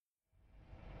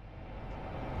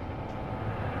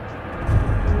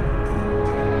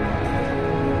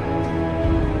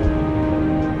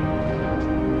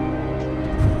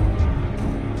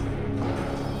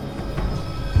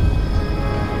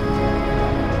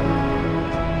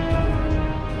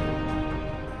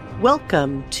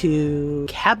Welcome to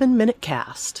Cabin Minute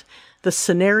Cast. The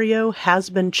scenario has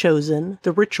been chosen.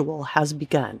 The ritual has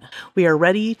begun. We are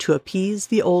ready to appease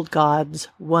the old gods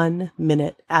 1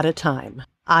 minute at a time.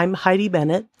 I'm Heidi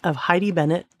Bennett of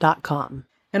HeidiBennett.com.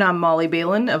 And I'm Molly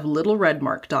Balin of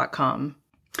LittleRedmark.com.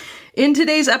 In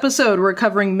today's episode, we're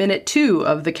covering minute 2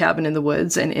 of The Cabin in the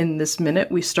Woods, and in this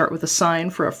minute, we start with a sign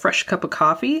for a fresh cup of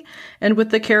coffee, and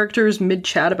with the characters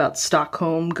mid-chat about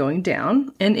Stockholm going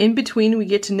down, and in between, we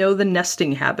get to know the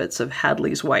nesting habits of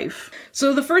Hadley's wife.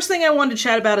 So the first thing I wanted to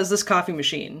chat about is this coffee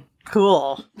machine.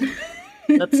 Cool.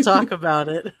 Let's talk about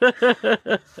it.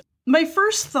 My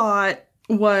first thought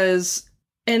was...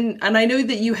 And I know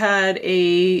that you had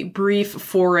a brief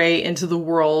foray into the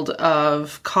world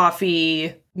of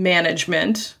coffee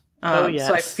management. Yes.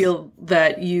 So I feel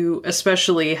that you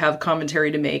especially have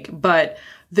commentary to make. But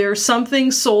there's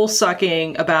something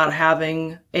soul-sucking about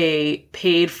having a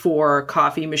paid-for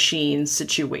coffee machine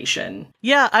situation.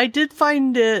 Yeah, I did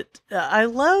find it... I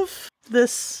love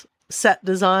this set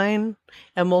design,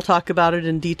 and we'll talk about it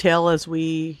in detail as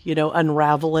we,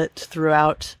 unravel it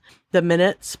throughout the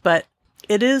minutes. But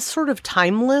it is sort of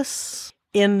timeless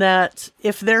in that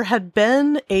if there had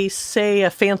been a fancy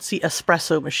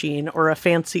espresso machine or a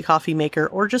fancy coffee maker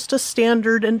or just a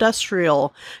standard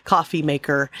industrial coffee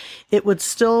maker, it would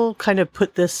still kind of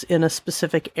put this in a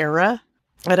specific era.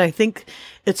 And I think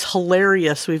it's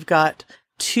hilarious. We've got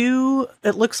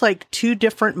it looks like two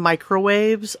different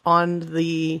microwaves on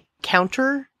the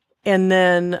counter. And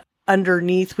then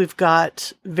underneath, we've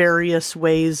got various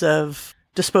ways of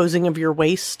disposing of your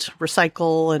waste,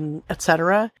 recycle, and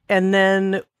etc. And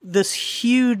then this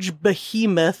huge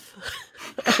behemoth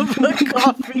of a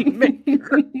coffee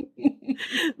maker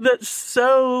that's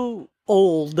so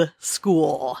old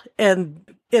school and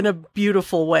in a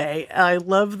beautiful way. I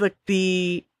love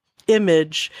the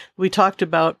image we talked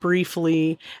about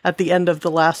briefly at the end of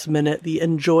the last minute, the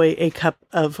enjoy a cup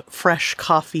of fresh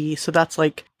coffee. So that's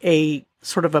like a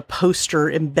sort of a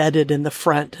poster embedded in the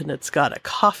front, and it's got a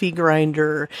coffee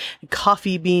grinder,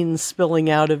 coffee beans spilling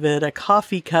out of it, a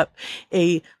coffee cup,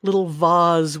 a little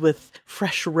vase with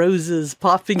fresh roses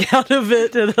popping out of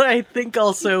it, and I think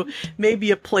also maybe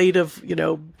a plate of,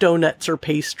 donuts or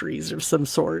pastries of some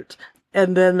sort.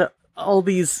 And then all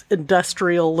these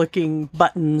industrial looking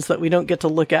buttons that we don't get to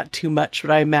look at too much,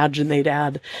 but I imagine they'd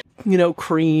add,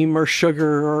 cream or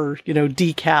sugar or,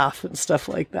 decaf and stuff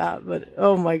like that. But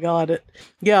oh my God,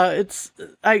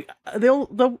 the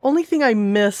only thing I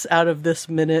miss out of this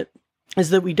minute is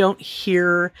that we don't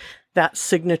hear that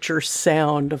signature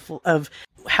sound of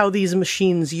how these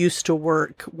machines used to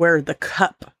work, where the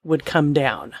cup would come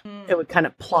down. It would kind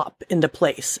of plop into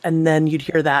place. And then you'd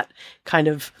hear that kind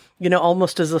of,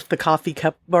 almost as if the coffee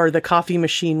cup or the coffee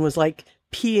machine was like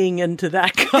peeing into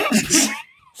that cup,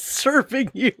 serving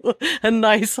you a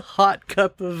nice hot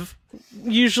cup of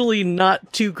usually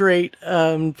not too great,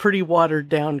 pretty watered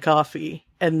down coffee.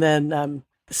 And then,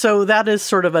 so that is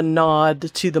sort of a nod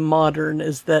to the modern,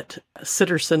 is that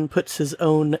Sitterson puts his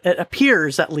own, it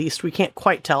appears at least, we can't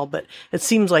quite tell, but it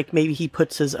seems like maybe he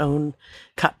puts his own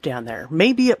cup down there.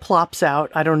 Maybe it plops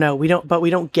out. I don't know. We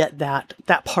don't get that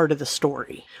part of the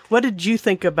story. What did you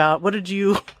think about,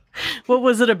 what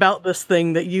was it about this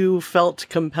thing that you felt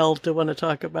compelled to want to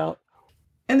talk about?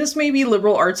 And this may be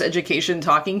liberal arts education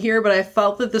talking here, but I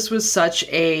felt that this was such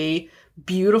a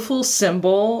beautiful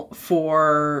symbol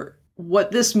for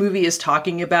what this movie is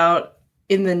talking about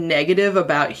in the negative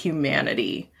about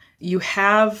humanity. You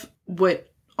have what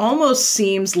almost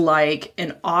seems like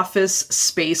an Office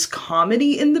Space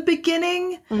comedy in the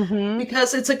beginning,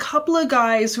 because it's a couple of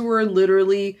guys who are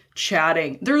literally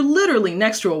chatting. They're literally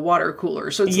next to a water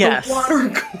cooler. So it's the water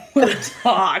cooler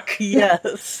talk.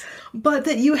 Yes. But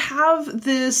that you have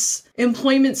this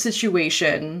employment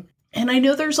situation. And I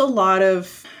know there's a lot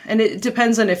of, and it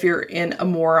depends on if you're in a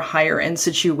more higher end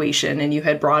situation, and you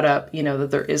had brought up,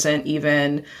 that there isn't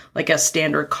even like a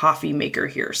standard coffee maker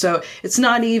here. So it's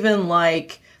not even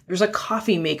like there's a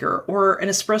coffee maker or an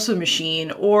espresso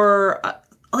machine or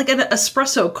like an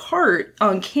espresso cart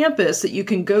on campus that you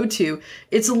can go to.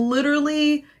 It's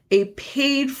literally a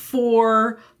paid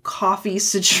for coffee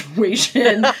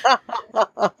situation. I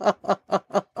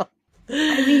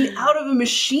mean, out of a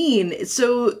machine.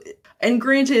 So, and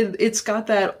granted, it's got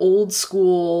that old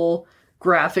school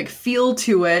graphic feel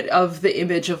to it of the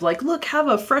image of like, look, have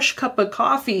a fresh cup of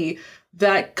coffee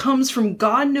that comes from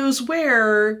God knows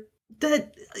where,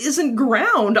 that isn't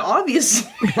ground,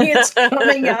 obviously. It's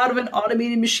coming out of an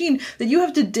automated machine that you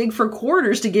have to dig for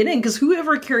quarters to get in, because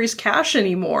whoever carries cash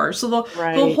anymore? So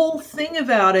the whole thing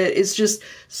about it is just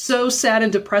so sad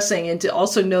and depressing. And to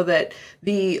also know that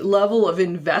the level of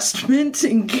investment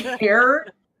and care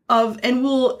of, and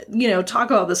we'll, talk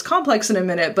about this complex in a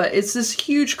minute, but it's this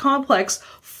huge complex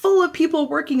full of people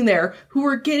working there who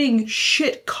are getting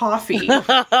shit coffee.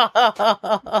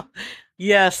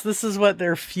 Yes, this is what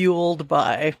they're fueled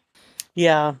by.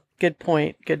 Yeah, good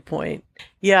point. Good point.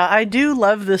 Yeah, I do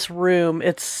love this room.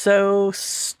 It's so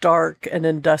stark and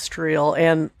industrial,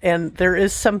 and there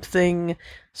is something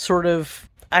sort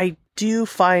of, I do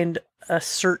find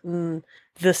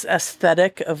this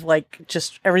aesthetic of like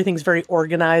just everything's very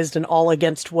organized and all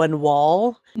against one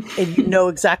wall, and you know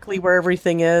exactly where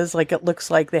everything is. Like it looks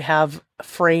like they have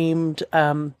framed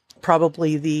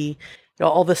probably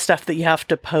all the stuff that you have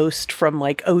to post from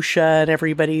like OSHA and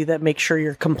everybody that makes sure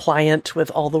you're compliant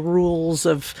with all the rules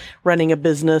of running a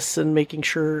business and making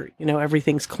sure,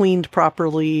 everything's cleaned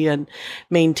properly and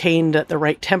maintained at the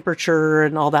right temperature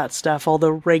and all that stuff, all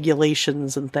the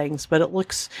regulations and things. But it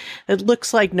looks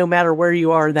like no matter where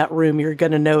you are in that room, you're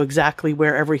going to know exactly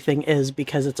where everything is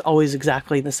because it's always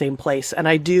exactly in the same place. And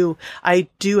I do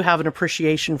have an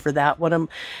appreciation for that. One of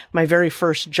my very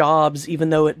first jobs, even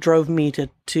though it drove me to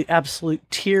absolute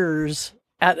tears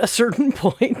at a certain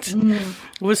point,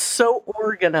 was so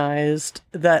organized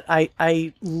that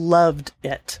I loved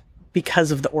it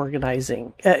because of the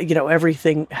organizing.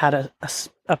 Everything had a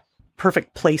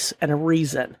perfect place and a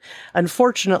reason.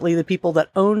 Unfortunately, the people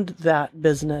that owned that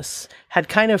business had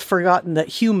kind of forgotten that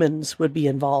humans would be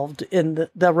involved in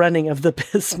the running of the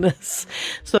business.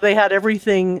 So they had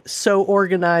everything so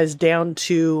organized down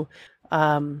to,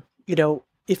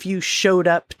 if you showed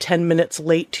up 10 minutes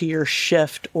late to your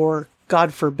shift, or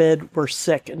God forbid were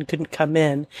sick and couldn't come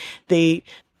in,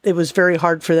 it was very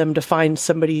hard for them to find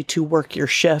somebody to work your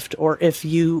shift. Or if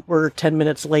you were 10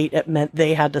 minutes late, it meant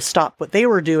they had to stop what they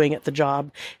were doing at the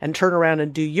job and turn around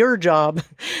and do your job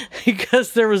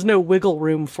because there was no wiggle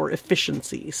room for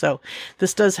efficiency. So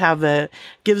this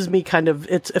gives me kind of,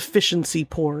 it's efficiency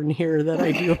porn here that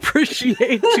I do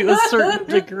appreciate to a certain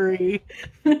degree.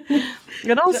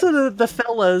 And also the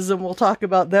fellas, and we'll talk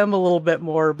about them a little bit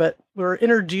more, but we're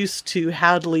introduced to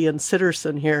Hadley and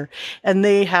Sitterson here, and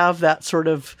they have that sort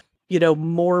of,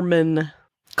 Mormon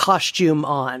costume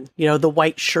on, the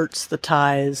white shirts, the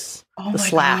ties, the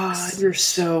slacks. God, you're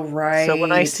so right. So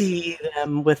when I see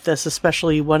them with this,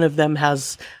 especially one of them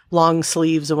has long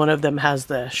sleeves and one of them has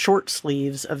the short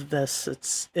sleeves of this,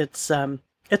 it's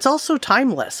also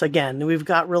timeless. Again, we've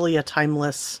got really a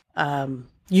timeless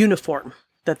uniform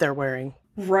that they're wearing.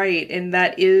 Right. And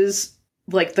that is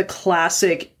like the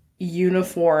classic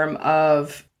uniform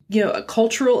of, a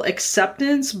cultural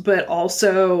acceptance, but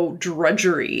also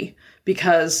drudgery,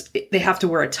 because they have to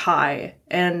wear a tie.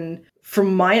 And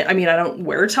I don't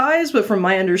wear ties, but from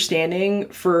my understanding,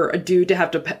 for a dude to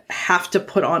have to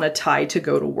put on a tie to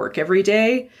go to work every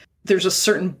day, there's a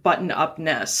certain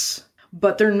button-upness.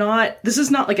 But this is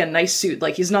not like a nice suit.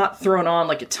 Like, he's not thrown on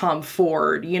like a Tom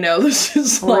Ford, This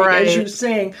is like, right, as you're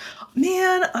saying,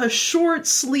 man, a short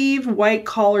sleeve, white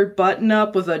collared button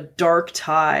up with a dark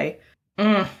tie.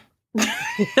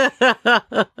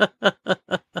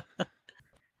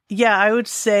 Yeah, I would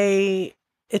say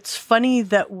it's funny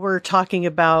that we're talking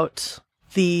about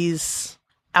these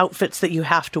outfits that you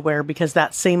have to wear, because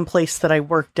that same place that I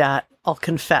worked at, I'll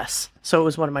confess. So it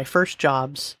was one of my first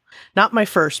jobs. Not my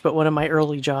first, but one of my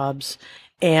early jobs.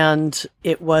 And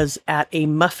it was at a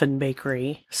muffin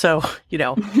bakery. So,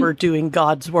 we're doing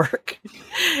God's work.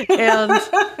 And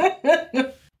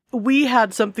we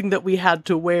had something that we had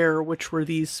to wear, which were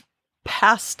these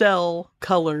pastel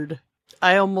colored.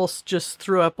 I almost just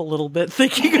threw up a little bit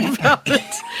thinking about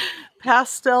it.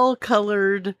 Pastel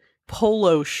colored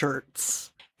polo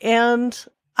shirts. And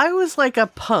I was like a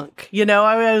punk,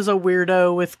 I was a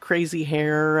weirdo with crazy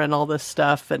hair and all this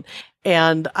stuff.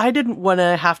 And I didn't want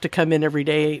to have to come in every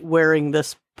day wearing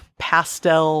this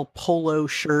pastel polo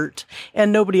shirt.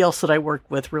 And nobody else that I worked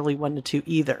with really wanted to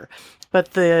either.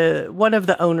 But one of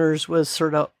the owners was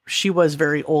she was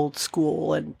very old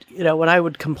school. And, when I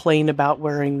would complain about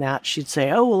wearing that, she'd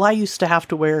say, oh, well, I used to have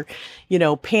to wear,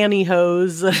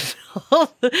 pantyhose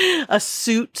and a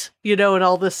suit, and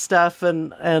all this stuff.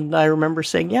 And I remember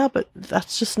saying, yeah, but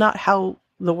that's just not how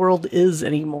the world is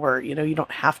anymore. You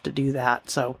don't have to do that.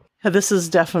 So this is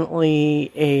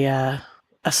definitely a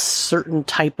certain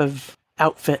type of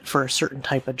outfit for a certain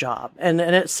type of job. And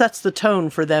it sets the tone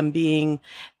for them being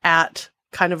at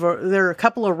kind of there are a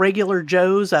couple of regular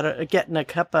Joes getting a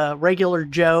cup of regular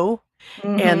Joe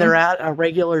and they're at a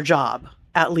regular job,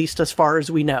 at least as far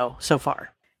as we know so far.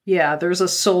 Yeah, there's a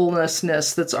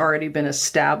soullessness that's already been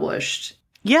established.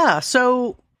 Yeah,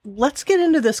 so let's get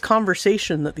into this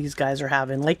conversation that these guys are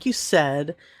having. Like you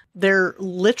said, they're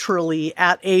literally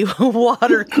at a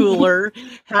water cooler.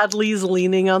 Hadley's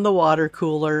leaning on the water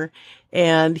cooler,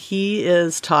 and he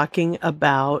is talking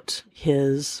about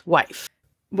his wife.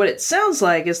 What it sounds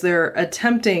like is they're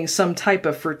attempting some type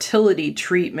of fertility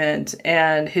treatment,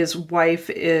 and his wife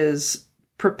is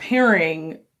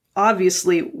preparing,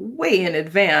 obviously, way in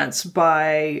advance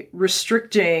by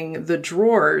restricting the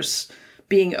drawers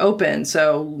being open.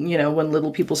 So, when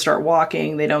little people start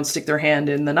walking, they don't stick their hand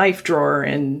in the knife drawer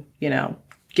and,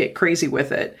 get crazy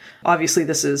with it. Obviously,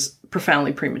 this is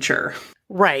profoundly premature.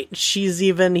 Right.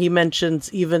 He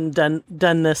mentions even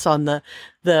done this on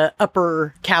the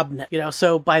upper cabinet,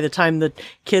 so by the time the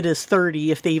kid is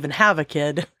 30, if they even have a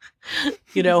kid,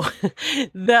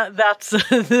 that's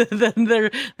then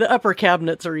the upper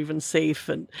cabinets are even safe.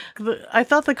 And I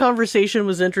thought the conversation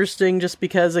was interesting just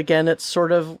because, again, it's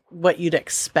sort of what you'd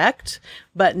expect,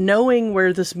 but knowing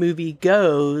where this movie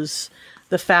goes,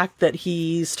 the fact that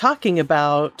he's talking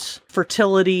about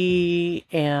fertility,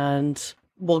 and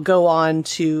we'll go on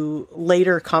to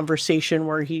later conversation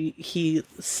where he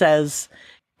says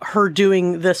her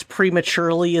doing this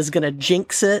prematurely is going to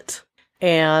jinx it,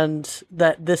 and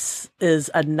that this is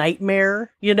a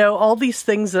nightmare. All these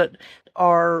things that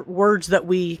are words that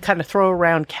we kind of throw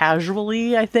around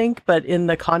casually, I think, but in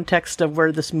the context of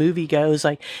where this movie goes,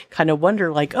 I kind of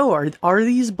wonder, like, oh, are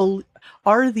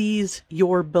these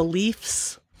your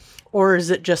beliefs? Or is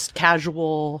it just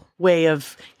casual way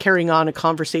of carrying on a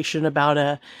conversation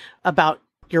about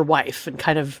your wife and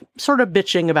kind of sort of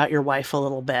bitching about your wife a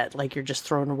little bit? Like you're just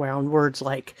throwing around words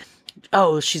like,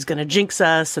 oh, she's going to jinx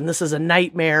us and this is a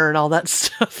nightmare and all that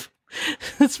stuff.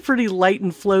 It's pretty light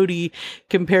and floaty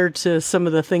compared to some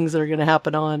of the things that are going to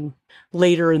happen on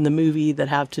later in the movie that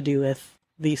have to do with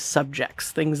these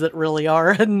subjects, things that really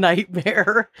are a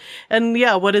nightmare. And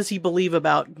yeah, what does he believe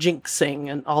about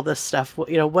jinxing and all this stuff?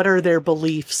 What are their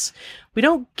beliefs? We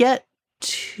don't get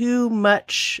too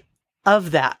much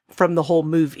of that from the whole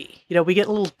movie. We get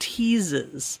little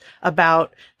teases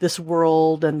about this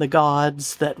world and the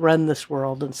gods that run this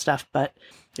world and stuff, but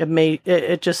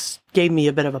it just gave me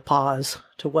a bit of a pause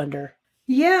to wonder.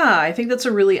 Yeah, I think that's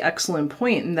a really excellent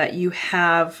point, in that you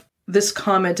have this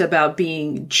comment about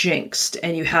being jinxed,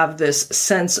 and you have this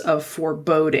sense of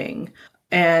foreboding.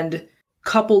 And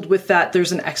coupled with that,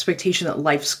 there's an expectation that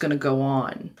life's going to go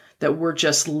on, that we're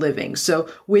just living. So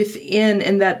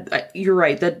and that, you're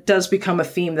right, that does become a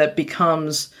theme that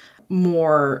becomes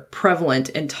more prevalent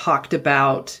and talked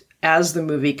about as the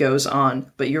movie goes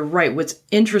on. But you're right, what's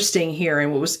interesting here,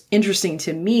 and what was interesting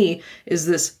to me, is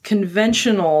this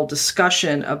conventional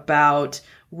discussion about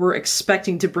we're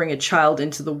expecting to bring a child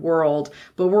into the world,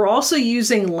 but we're also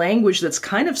using language that's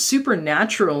kind of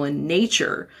supernatural in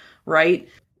nature, right?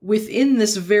 Within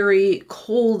this very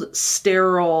cold,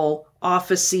 sterile,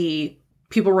 office-y,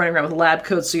 people running around with lab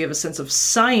coats, so you have a sense of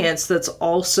science that's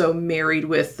also married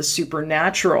with the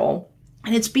supernatural.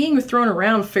 And it's being thrown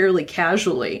around fairly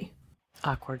casually.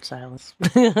 Awkward silence.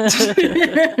 You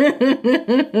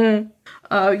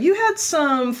had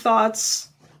some thoughts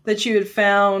that you had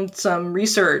found, some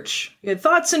research. You had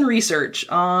thoughts and research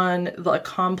on the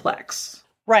complex.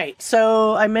 Right.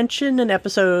 So I mentioned in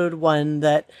episode 1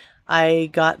 that I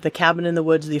got the Cabin in the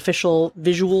Woods, the official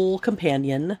visual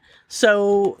companion.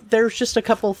 So there's just a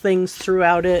couple things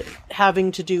throughout it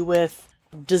having to do with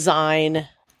design.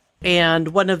 And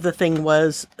one of the thing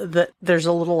was that there's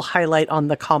a little highlight on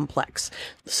the complex.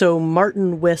 So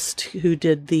Martin Wist, who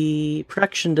did the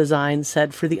production design,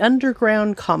 said, for the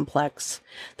underground complex,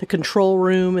 the control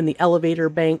room and the elevator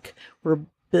bank were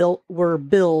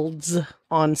builds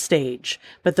on stage.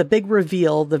 But the big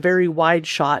reveal, the very wide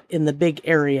shot in the big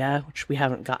area, which we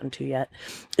haven't gotten to yet,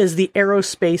 is the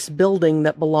aerospace building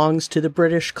that belongs to the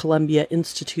British Columbia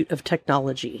Institute of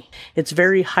Technology. It's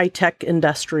very high-tech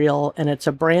industrial, and it's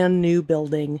a brand new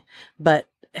building, but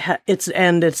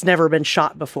it's never been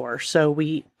shot before. So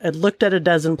we had looked at a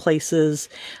dozen places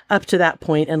up to that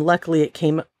point, and luckily it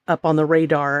came up on the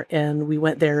radar, and we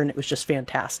went there, and it was just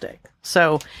fantastic.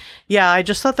 So yeah, I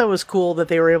just thought that was cool that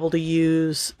they were able to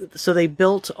use, so they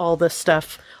built all this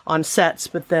stuff on sets,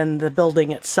 but then the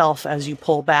building itself, as you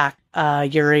pull back,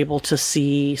 you're able to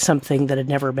see something that had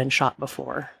never been shot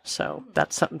before. So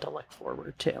that's something to look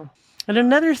forward to. And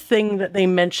another thing that they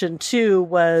mentioned too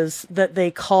was that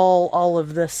they call all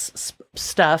of this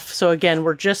stuff. So again,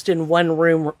 we're just in one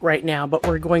room right now, but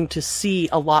we're going to see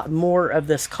a lot more of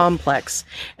this complex,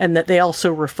 and that they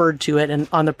also referred to it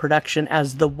on the production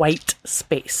as the white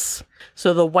space.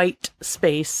 So the white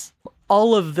space,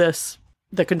 all of this,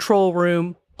 the control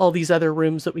room, all these other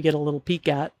rooms that we get a little peek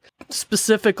at,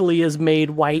 specifically is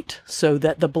made white so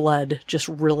that the blood just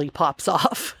really pops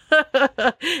off.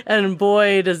 And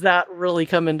boy, does that really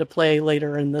come into play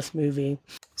later in this movie.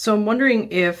 So I'm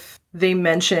wondering if they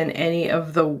mention any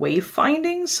of the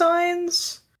wayfinding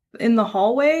signs in the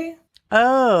hallway.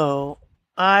 Oh,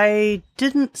 I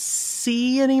didn't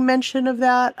see any mention of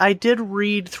that. I did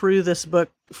read through this book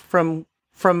from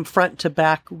front to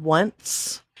back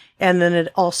once. And then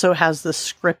it also has the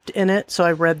script in it. So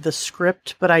I read the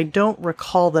script, but I don't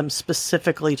recall them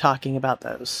specifically talking about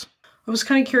those. I was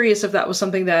kind of curious if that was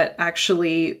something that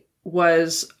actually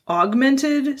was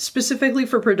augmented specifically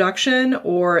for production,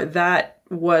 or that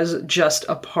was just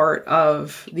a part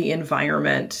of the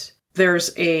environment.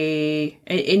 And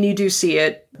you do see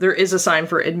it, there is a sign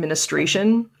for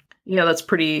administration. That's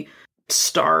pretty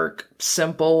stark,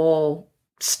 simple,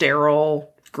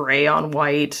 sterile, gray on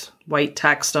white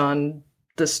text on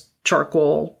this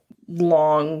charcoal,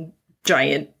 long,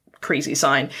 giant, crazy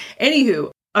sign.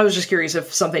 Anywho, I was just curious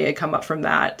if something had come up from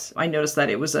that. I noticed that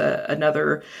it was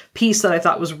another piece that I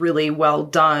thought was really well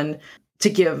done to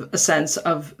give a sense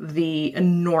of the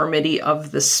enormity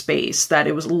of the space, that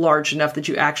it was large enough that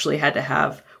you actually had to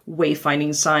have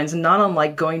wayfinding signs, not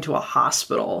unlike going to a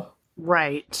hospital.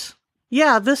 Right.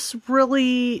 Yeah, this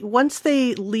really, once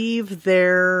they leave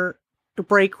their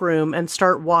break room and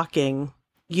start walking,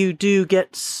 you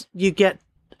get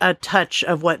a touch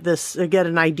of get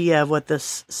an idea of what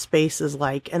this space is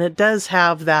like. And it does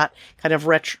have that kind of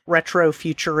retro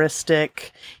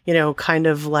futuristic, kind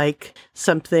of like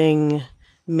something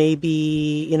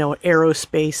maybe,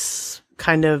 aerospace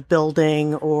kind of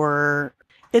building, or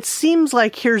it seems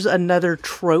like here's another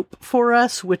trope for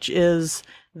us, which is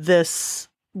this,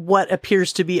 what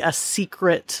appears to be a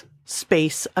secret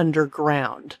space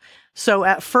underground. So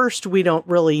at first we don't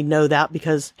really know that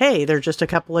because, hey, they're just a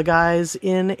couple of guys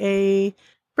in a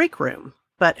break room.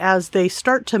 But as they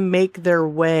start to make their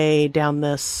way down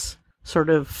this sort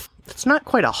of, it's not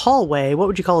quite a hallway. What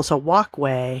would you call this? A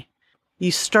walkway.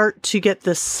 You start to get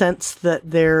this sense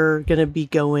that they're going to be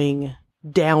going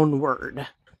downward.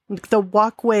 The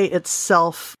walkway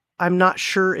itself, I'm not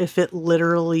sure if it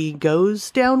literally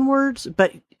goes downwards,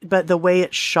 but the way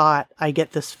it's shot, I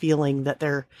get this feeling that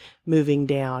they're moving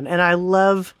down. And I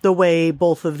love the way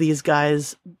both of these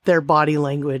guys, their body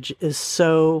language is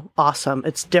so awesome.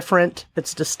 It's different.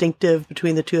 It's distinctive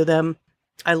between the two of them.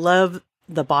 I love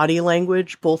the body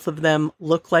language. Both of them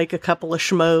look like a couple of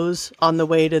schmoes on the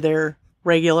way to their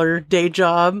regular day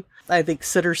job. I think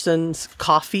Sitterson's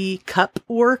coffee cup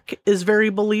work is very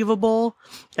believable.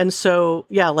 And so,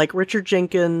 yeah, like Richard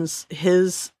Jenkins,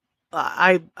 it's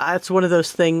one of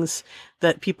those things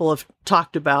that people have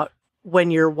talked about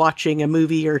when you're watching a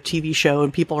movie or TV show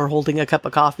and people are holding a cup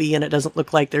of coffee and it doesn't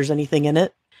look like there's anything in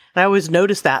it. And I always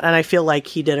notice that, and I feel like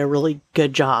he did a really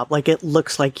good job. Like, it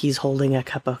looks like he's holding a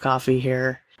cup of coffee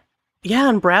here. Yeah,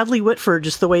 and Bradley Whitford,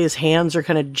 just the way his hands are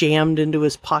kind of jammed into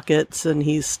his pockets and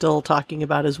he's still talking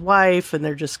about his wife and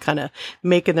they're just kind of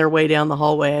making their way down the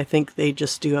hallway. I think they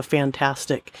just do a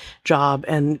fantastic job.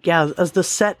 And yeah, as the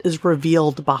set is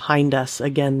revealed behind us,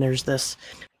 again, there's this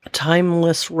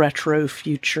timeless retro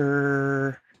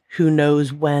future. Who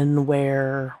knows when,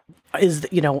 where is,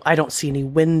 I don't see any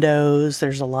windows.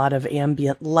 There's a lot of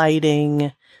ambient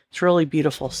lighting. It's a really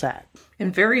beautiful set.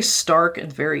 And very stark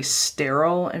and very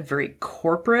sterile and very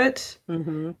corporate,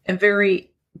 mm-hmm. and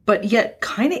but yet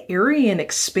kind of airy and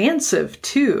expansive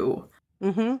too.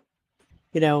 Mm-hmm.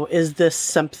 Is this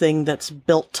something that's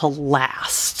built to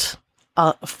last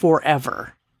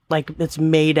forever? Like, it's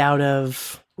made out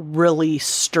of really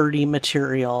sturdy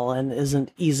material and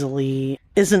isn't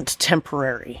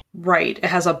temporary. Right. It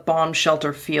has a bomb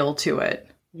shelter feel to it.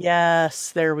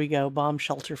 Yes, there we go. Bomb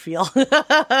shelter feel.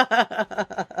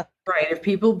 Right. If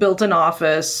people built an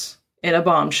office in a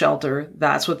bomb shelter,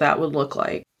 that's what that would look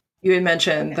like. You had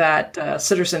mentioned that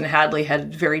Sitterson and Hadley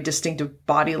had very distinctive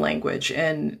body language.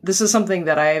 And this is something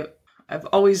that I've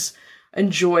always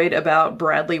enjoyed about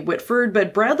Bradley Whitford.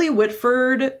 But Bradley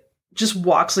Whitford just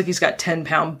walks like he's got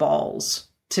 10-pound balls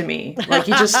to me. Like,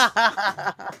 he just...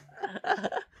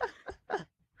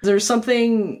 There's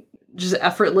something just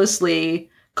effortlessly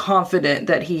confident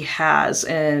that he has.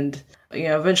 And,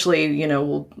 eventually,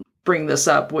 we'll bring this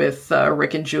up with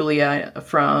Rick and Julia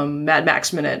from Mad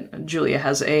Max Minute. Julia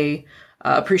has a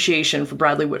appreciation for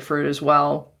Bradley Whitford as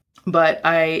well. But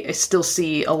I still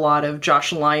see a lot of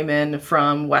Josh Lyman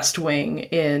from West Wing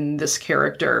in this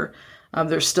character.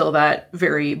 There's still that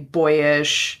very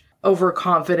boyish,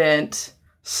 overconfident,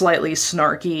 slightly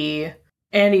snarky,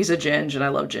 and he's a ginge, and I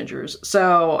love gingers.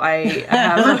 So I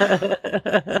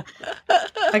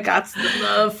got some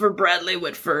love for Bradley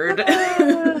Whitford.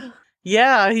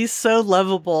 Yeah, he's so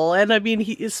lovable. And I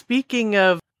mean, speaking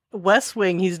of West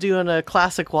Wing, he's doing a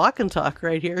classic walk and talk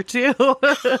right here, too.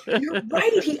 You're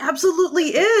right. He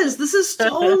absolutely is. This is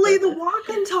totally the walk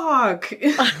and talk.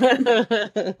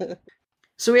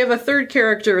 So we have a third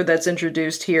character that's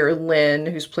introduced here, Lynn,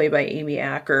 who's played by Amy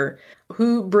Acker,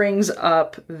 who brings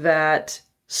up that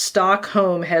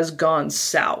Stockholm has gone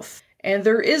south. And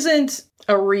there isn't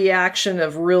a reaction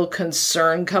of real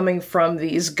concern coming from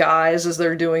these guys as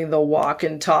they're doing the walk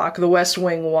and talk, the West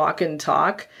Wing walk and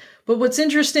talk. But what's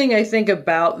interesting, I think,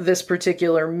 about this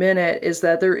particular minute is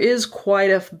that there is quite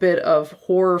a bit of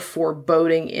horror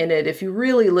foreboding in it. If you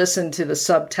really listen to the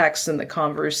subtext in the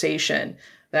conversation,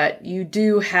 that you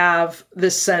do have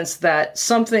this sense that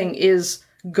something is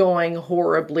going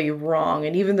horribly wrong.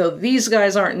 And even though these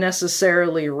guys aren't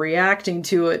necessarily reacting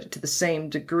to it to the same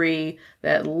degree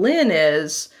that Lynn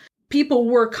is, people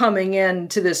were coming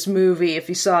into this movie, if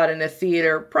you saw it in a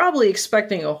theater, probably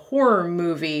expecting a horror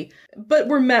movie, but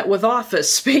were met with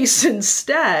Office Space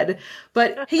instead.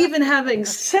 But even having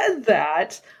said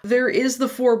that, there is the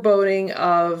foreboding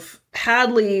of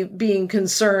Hadley being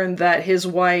concerned that his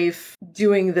wife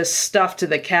doing this stuff to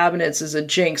the cabinets is a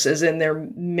jinx, as in there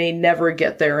may never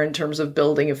get there in terms of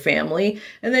building a family.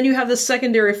 And then you have the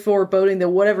secondary foreboding that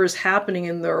whatever's happening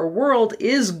in their world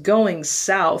is going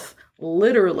south,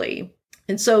 literally.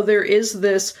 And so there is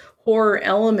this horror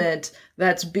element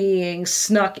that's being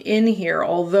snuck in here,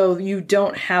 although you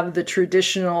don't have the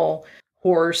traditional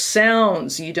horror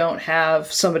sounds. You don't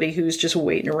have somebody who's just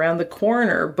waiting around the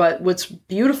corner. But what's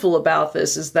beautiful about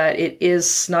this is that it is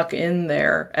snuck in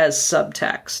there as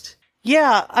subtext.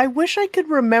 Yeah, I wish I could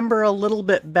remember a little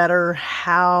bit better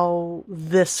how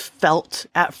this felt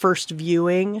at first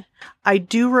viewing. I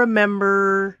do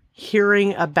remember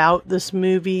hearing about this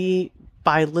movie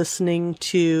by listening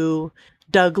to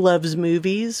Doug Loves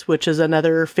Movies, which is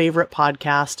another favorite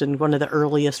podcast and one of the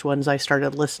earliest ones I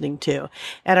started listening to.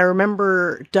 And I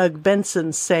remember Doug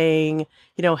Benson saying,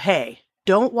 hey,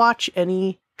 don't watch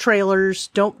any trailers,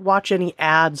 don't watch any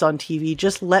ads on TV,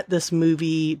 just let this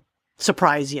movie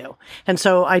surprise you. And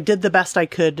so I did the best I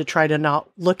could to try to not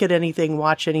look at anything,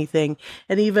 watch anything.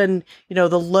 And even,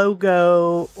 the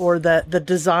logo or the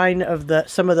design of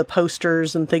some of the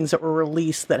posters and things that were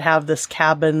released that have this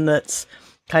cabin that's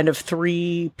kind of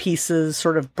three pieces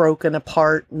sort of broken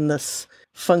apart in this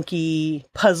funky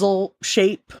puzzle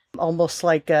shape, almost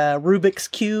like a Rubik's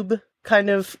Cube kind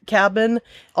of cabin,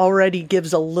 already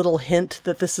gives a little hint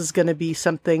that this is going to be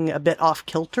something a bit off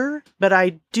kilter. But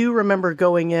I do remember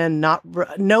going in not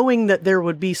knowing that there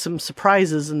would be some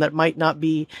surprises and that might not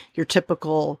be your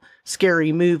typical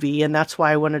scary movie. And that's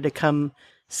why I wanted to come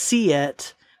see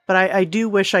it. But I do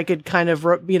wish I could kind of,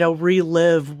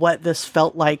 relive what this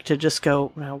felt like to just go,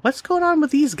 what's going on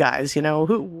with these guys?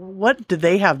 What did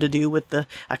they have to do with a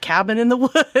cabin in the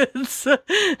woods?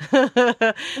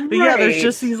 But yeah, there's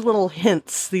just these little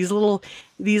hints, these little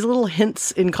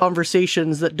hints in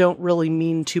conversations that don't really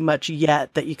mean too much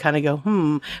yet that you kind of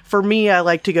go, For me, I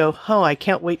like to go, I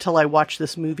can't wait till I watch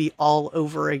this movie all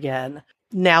over again.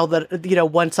 Now that,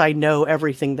 once I know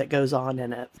everything that goes on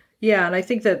in it. Yeah. And I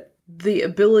think that the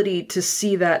ability to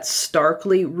see that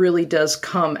starkly really does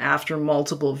come after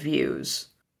multiple views.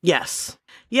 Yes.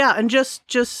 Yeah. And just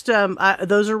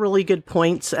those are really good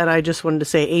points. And I just wanted to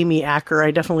say Amy Acker,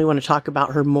 I definitely want to talk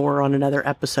about her more on another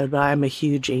episode, but I'm a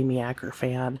huge Amy Acker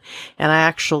fan. And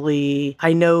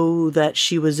I know that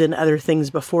she was in other things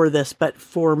before this, but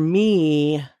for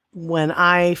me, when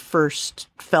I first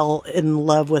fell in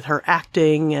love with her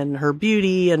acting and her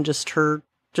beauty and just her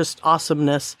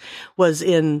awesomeness was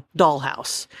in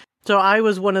Dollhouse. So I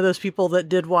was one of those people that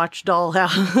did watch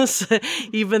Dollhouse,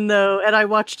 and I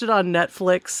watched it on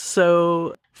Netflix.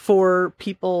 So for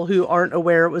people who aren't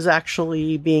aware, it was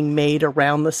actually being made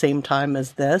around the same time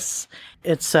as this.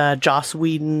 It's a Joss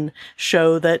Whedon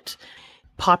show that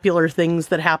popular things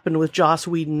that happened with Joss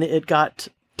Whedon, it got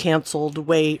canceled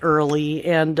way early.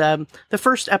 And the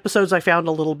first episodes I found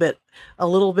a little bit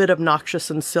obnoxious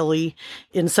and silly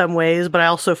in some ways, but I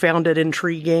also found it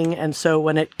intriguing. And so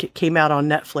when it came out on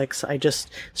Netflix, I just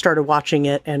started watching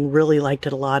it and really liked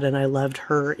it a lot. And I loved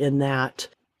her in that.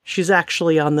 She's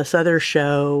actually on this other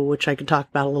show, which I could talk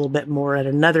about a little bit more at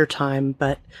another time,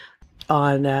 but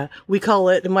on, we call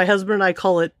it, my husband and I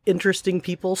call it interesting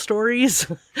people stories.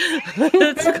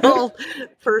 It's called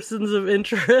Persons of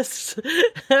Interest.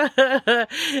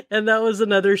 And that was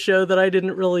another show that I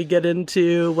didn't really get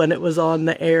into when it was on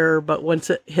the air, but once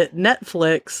it hit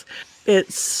Netflix,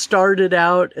 it started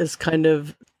out as kind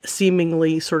of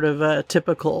seemingly sort of a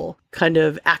typical kind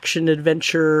of action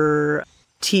adventure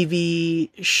TV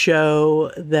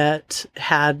show that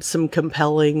had some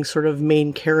compelling sort of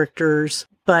main characters.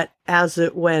 But as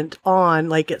it went on,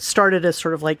 like it started as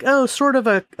sort of like, oh, sort of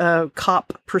a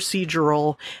cop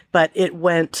procedural, but it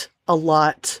went a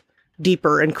lot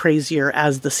deeper and crazier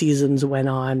as the seasons went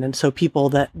on. And so people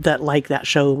that like that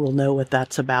show will know what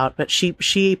that's about. But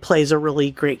she plays a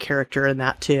really great character in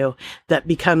that too, that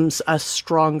becomes a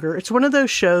stronger. It's one of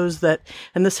those shows that,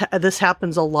 and this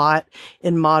happens a lot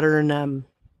in modern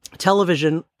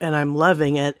television, and I'm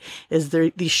loving it, is there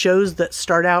these shows that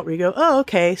start out where you go, oh,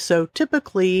 okay, so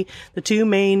typically the two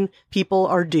main people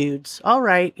are dudes. All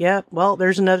right, yeah, well,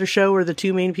 there's another show where the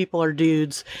two main people are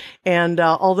dudes. And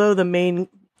although the main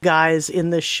guys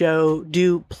in this show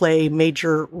do play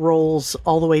major roles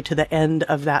all the way to the end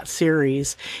of that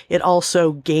series, it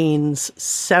also gains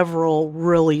several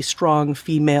really strong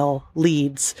female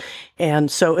leads. And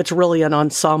so it's really an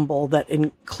ensemble that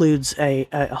includes a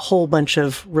whole bunch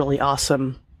of really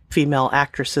awesome female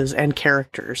actresses and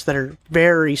characters that are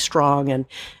very strong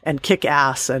and kick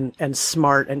ass and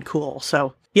smart and cool.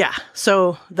 So yeah,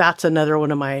 so that's another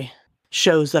one of my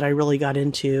shows that I really got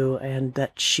into and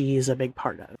that she's a big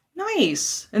part of.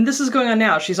 Nice. And this is going on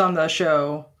now. She's on the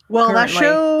show. Well, currently. That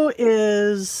show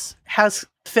has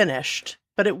finished,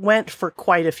 but it went for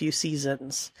quite a few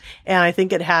seasons. And I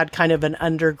think it had kind of an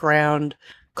underground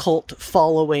cult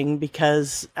following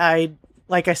because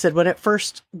like I said, when it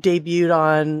first debuted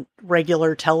on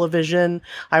regular television,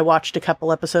 I watched a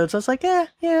couple episodes. I was like, yeah,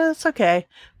 it's okay.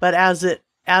 But as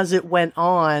it went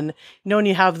on, you know, when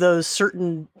you have those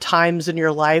certain times in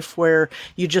your life where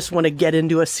you just want to get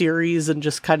into a series and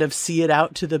just kind of see it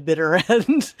out to the bitter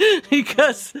end,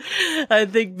 because I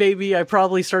think maybe I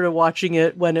probably started watching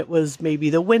it when it was maybe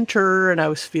the winter and I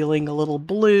was feeling a little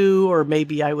blue, or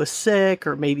maybe I was sick,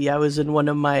 or maybe I was in one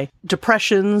of my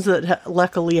depressions that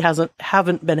luckily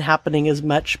haven't been happening as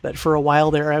much, but for a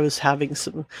while there I was having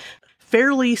some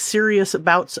fairly serious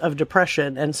bouts of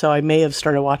depression. And so I may have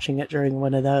started watching it during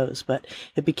one of those, but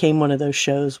it became one of those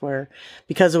shows where,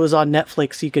 because it was on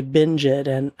Netflix, you could binge it.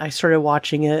 And I started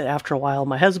watching it after a while.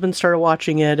 My husband started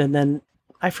watching it, and then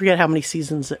I forget how many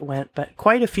seasons it went, but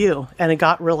quite a few. And it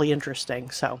got really interesting.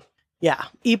 So yeah,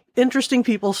 interesting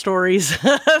people stories,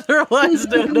 otherwise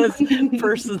known as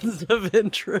persons of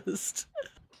interest.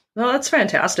 No, that's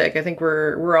fantastic. I think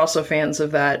we're also fans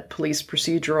of that police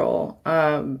procedural.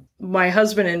 My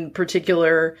husband in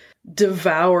particular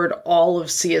devoured all of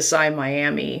CSI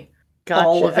Miami. Gotcha.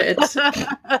 All of it.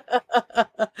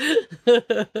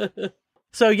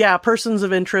 So yeah, Persons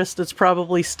of Interest, it's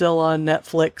probably still on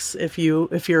Netflix. If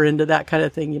you're into that kind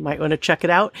of thing, you might want to check it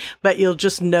out. But you'll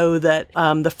just know that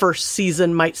the first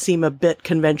season might seem a bit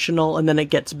conventional, and then it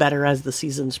gets better as the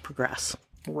seasons progress.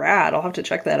 Rad. I'll have to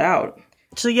check that out.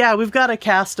 So yeah, we've got a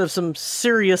cast of some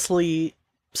seriously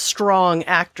strong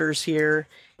actors here.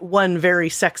 One very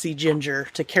sexy ginger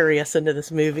to carry us into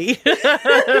this movie.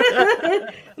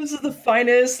 This is the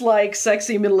finest,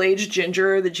 sexy middle-aged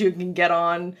ginger that you can get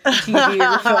on TV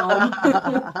or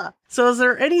film. So is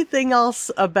there anything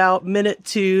else about minute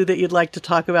 2 that you'd like to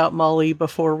talk about, Molly,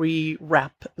 before we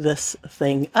wrap this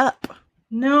thing up?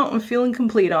 No, I'm feeling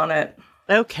complete on it.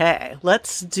 Okay,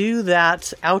 let's do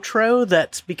that outro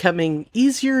that's becoming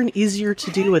easier and easier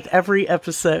to do with every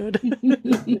episode.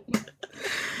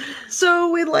 So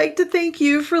we'd like to thank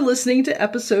you for listening to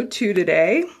episode 2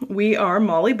 today. We are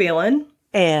Molly Balin.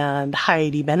 And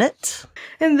Heidi Bennett.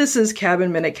 And this is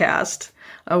Cabin Minute Cast.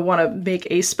 I want to make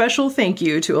a special thank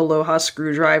you to Aloha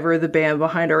Screwdriver, the band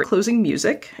behind our closing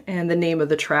music. And the name of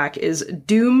the track is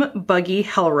Doom Buggy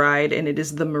Hellride, and it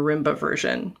is the marimba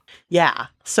version. Yeah.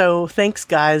 So thanks,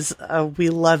 guys. We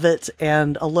love it.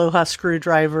 And Aloha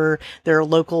Screwdriver, they're a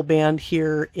local band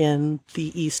here in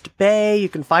the East Bay. You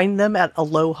can find them at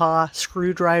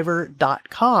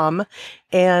alohascrewdriver.com.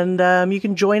 And you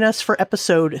can join us for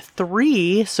episode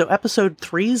 3. So episode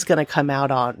 3 is going to come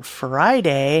out on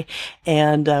Friday,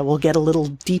 and we'll get a little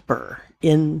deeper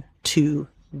into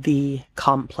the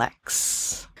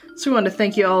complex. So we want to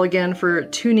thank you all again for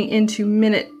tuning into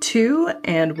minute 2,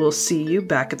 and we'll see you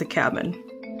back at the cabin.